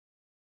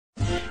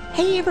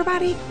Hey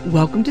everybody,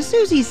 welcome to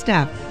Soozie's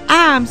Stuff.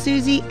 I'm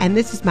Soozie and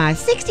this is my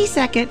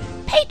 60-second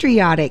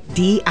patriotic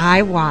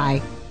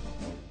DIY.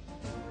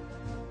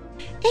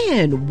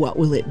 And what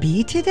will it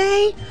be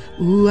today?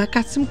 Ooh, I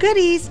got some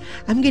goodies.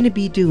 I'm going to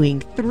be doing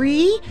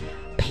 3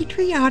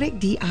 patriotic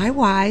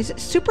DIYs,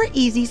 super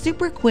easy,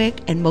 super quick,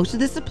 and most of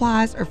the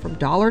supplies are from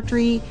Dollar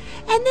Tree,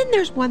 and then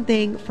there's one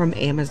thing from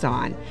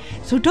Amazon.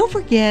 So don't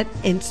forget,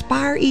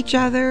 inspire each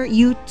other.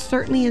 You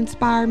certainly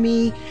inspire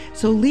me.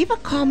 So leave a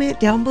comment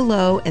down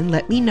below and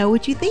let me know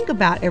what you think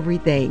about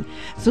everything.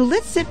 So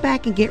let's sit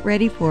back and get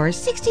ready for a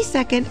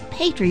 60-second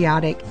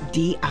patriotic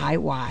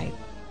DIY.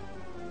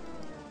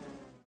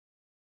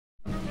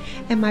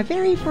 And my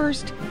very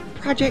first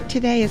project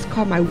today is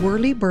called my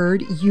Whirly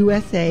Bird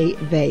USA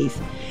vase.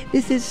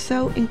 This is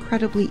so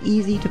incredibly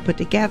easy to put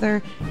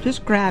together.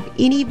 Just grab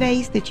any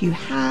vase that you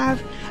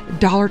have.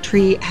 Dollar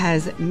Tree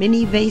has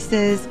many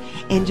vases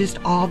and just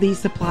all these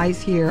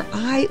supplies here.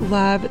 I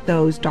love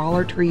those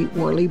Dollar Tree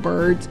Whirly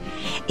Birds.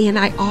 And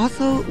I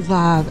also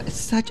love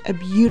such a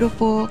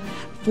beautiful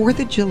 4th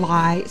of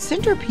July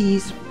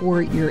centerpiece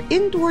for your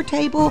indoor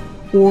table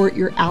or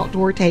your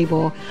outdoor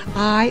table.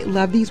 I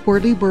love these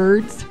Whirly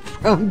Birds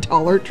from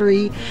Dollar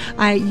Tree.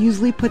 I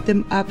usually put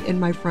them up in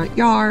my front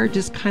yard,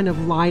 just kind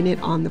of line it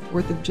on the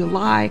 4th of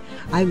July.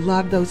 I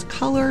love those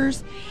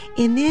colors.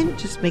 And then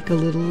just make a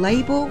little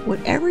label,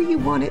 whatever you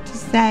want it to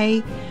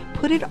say,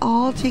 put it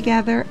all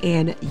together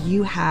and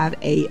you have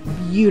a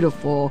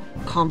beautiful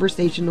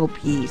conversational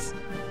piece.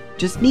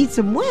 Just need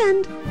some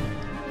wind.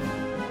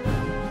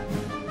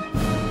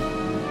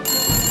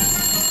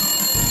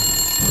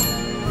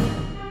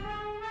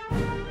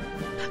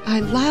 I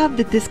love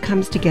that this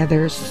comes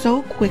together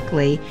so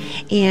quickly,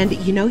 and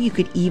you know, you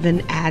could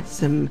even add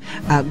some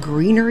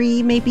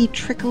greenery maybe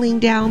trickling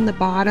down the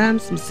bottom,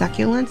 some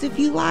succulents if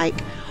you like,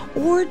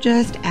 or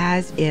just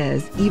as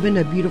is. Even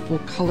a beautiful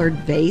colored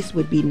vase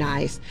would be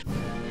nice.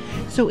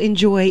 So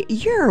enjoy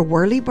your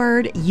Whirly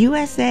Bird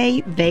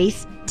USA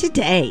vase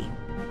today.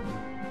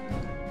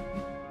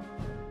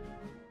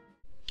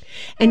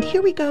 And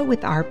here we go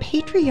with our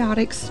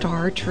patriotic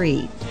star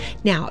tree.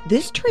 Now,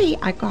 this tree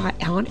I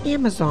got on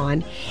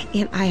Amazon,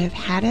 and I have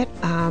had it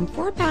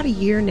for about a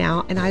year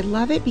now, and I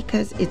love it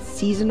because it's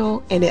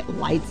seasonal and it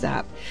lights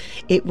up.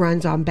 It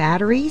runs on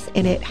batteries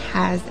and it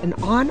has an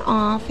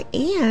on-off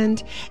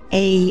and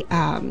a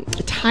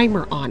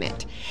timer on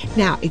it.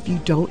 Now, if you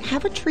don't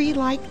have a tree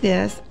like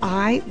this,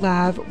 I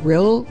love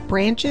real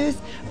branches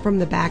from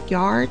the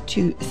backyard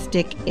to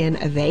stick in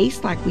a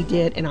vase like we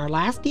did in our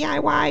last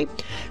DIY.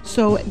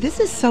 So this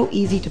is so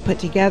easy to put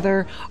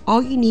together.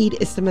 All you need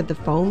is some of the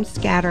foam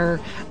scatter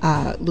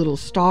little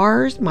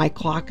stars. My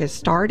clock has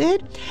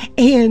started,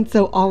 and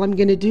so all I'm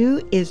going to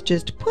do is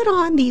just put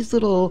on these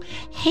little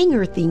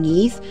hanger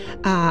thingies.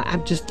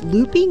 I'm just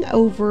looping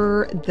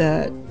over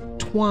the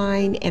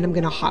twine, and I'm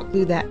going to hot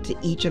glue that to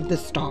each of the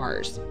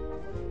stars.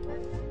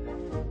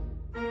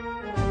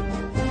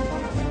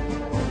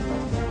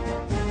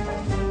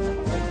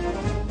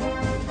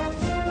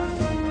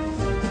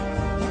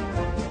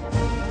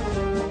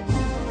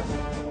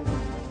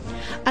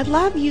 I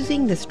love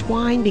using this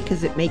twine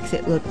because it makes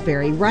it look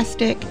very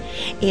rustic,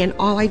 and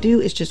all I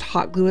do is just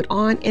hot glue it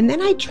on, and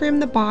then I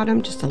trim the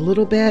bottom just a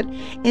little bit,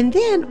 and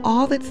then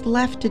all that's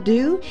left to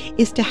do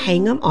is to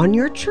hang them on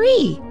your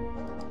tree.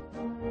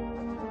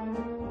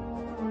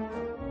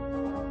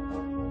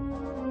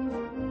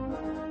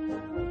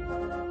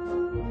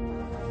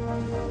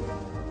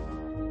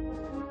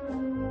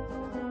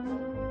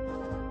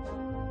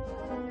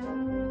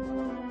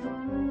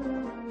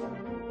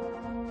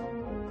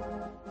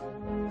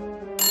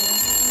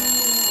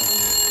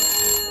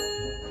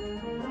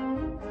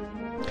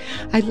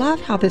 I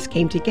love how this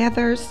came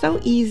together,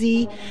 so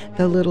easy.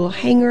 The little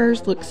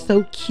hangers look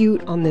so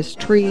cute on this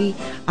tree.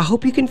 I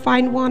hope you can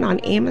find one on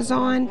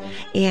Amazon,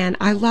 and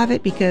I love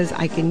it because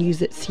I can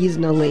use it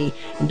seasonally.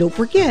 And don't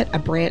forget, a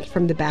branch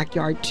from the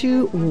backyard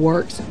too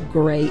works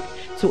great.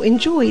 So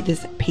enjoy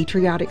this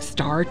patriotic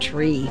star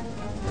tree.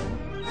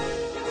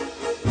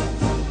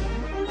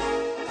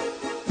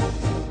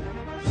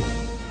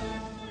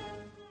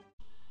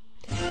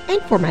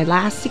 And for my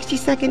last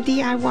 60-second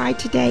DIY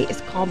today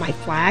is called my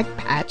flag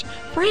patch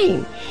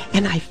frame.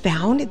 And I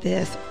found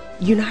this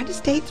United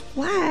States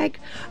flag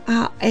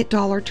at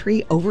Dollar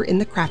Tree over in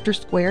the Crafter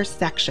Square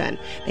section.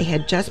 They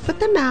had just put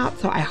them out,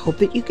 so I hope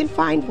that you can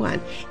find one.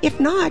 If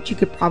not, you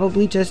could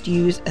probably just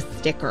use a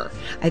sticker.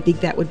 I think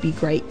that would be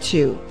great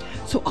too.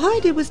 So all I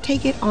did was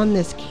take it on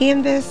this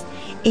canvas,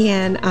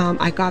 and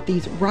I got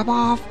these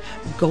rub-off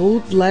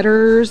gold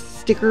letters,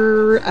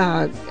 sticker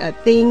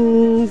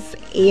things,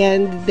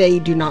 and they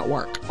do not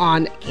work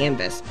on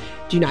canvas.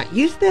 Do not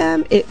use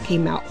them. It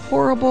came out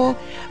horrible.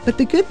 But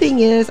the good thing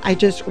is I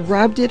just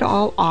rubbed it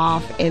all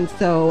off, and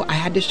so I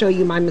had to show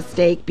you my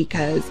mistake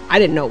because I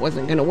didn't know it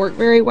wasn't going to work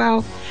very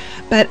well.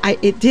 But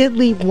it did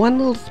leave one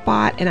little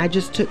spot, and I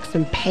just took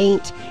some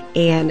paint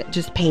and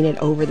just painted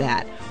over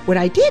that. What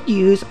I did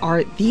use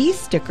are these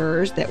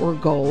stickers that were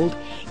gold,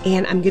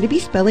 and I'm going to be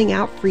spelling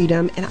out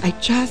freedom, and I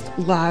just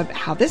love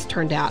how this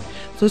turned out.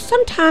 So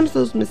sometimes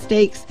those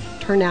mistakes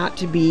turn out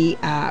to be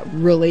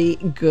really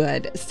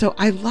good. So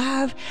I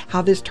love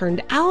how this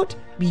turned out.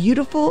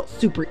 Beautiful,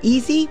 super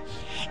easy.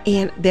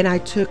 And then I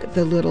took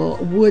the little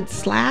wood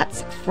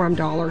slats from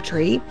Dollar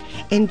Tree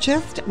and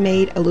just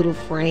made a little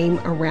frame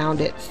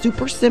around it.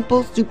 Super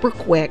simple, super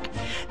quick.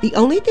 The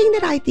only thing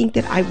that I think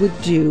that I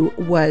would do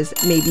was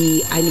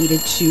maybe I needed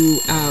to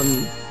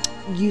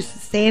use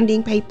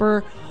sanding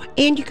paper,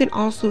 and you can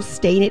also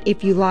stain it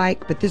if you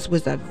like, but this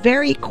was a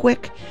very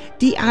quick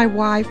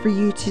DIY for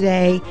you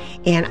today,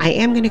 and I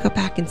am going to go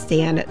back and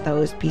sand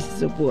those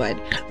pieces of wood.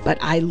 But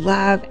I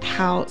love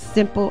how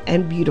simple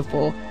and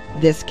beautiful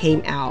this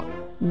came out.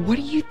 What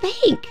do you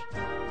think?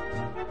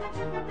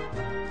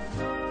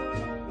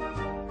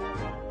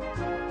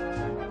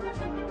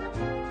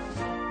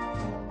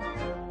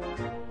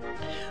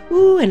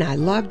 Ooh, and I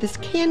love this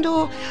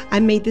candle. I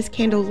made this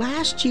candle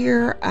last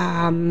year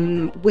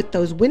with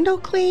those window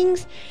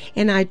clings,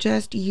 and I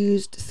just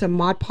used some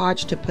Mod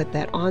Podge to put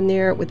that on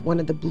there with one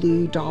of the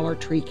blue Dollar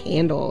Tree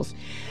candles.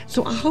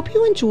 So I hope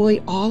you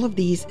enjoy all of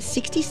these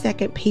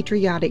 60-second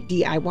patriotic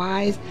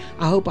DIYs.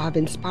 I hope I've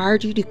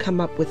inspired you to come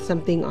up with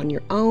something on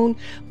your own.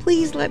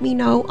 Please let me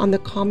know on the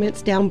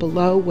comments down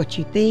below what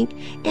you think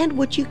and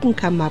what you can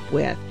come up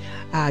with.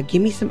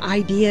 Give me some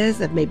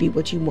ideas of maybe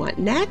what you want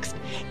next,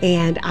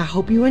 and I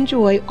hope you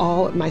enjoy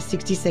all of my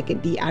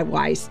 60-second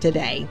DIYs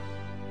today.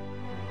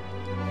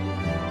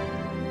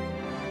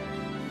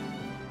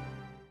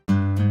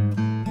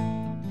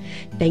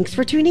 Thanks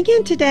for tuning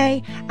in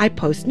today. I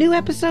post new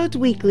episodes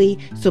weekly,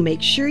 so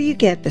make sure you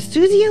get the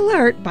Soozie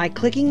alert by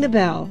clicking the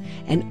bell.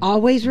 And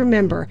always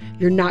remember,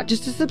 you're not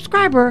just a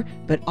subscriber,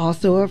 but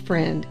also a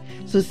friend.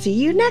 So see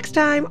you next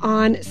time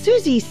on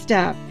Soozie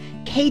Stuff,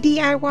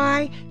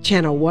 KDIY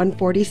Channel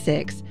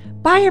 146.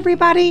 Bye,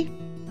 everybody.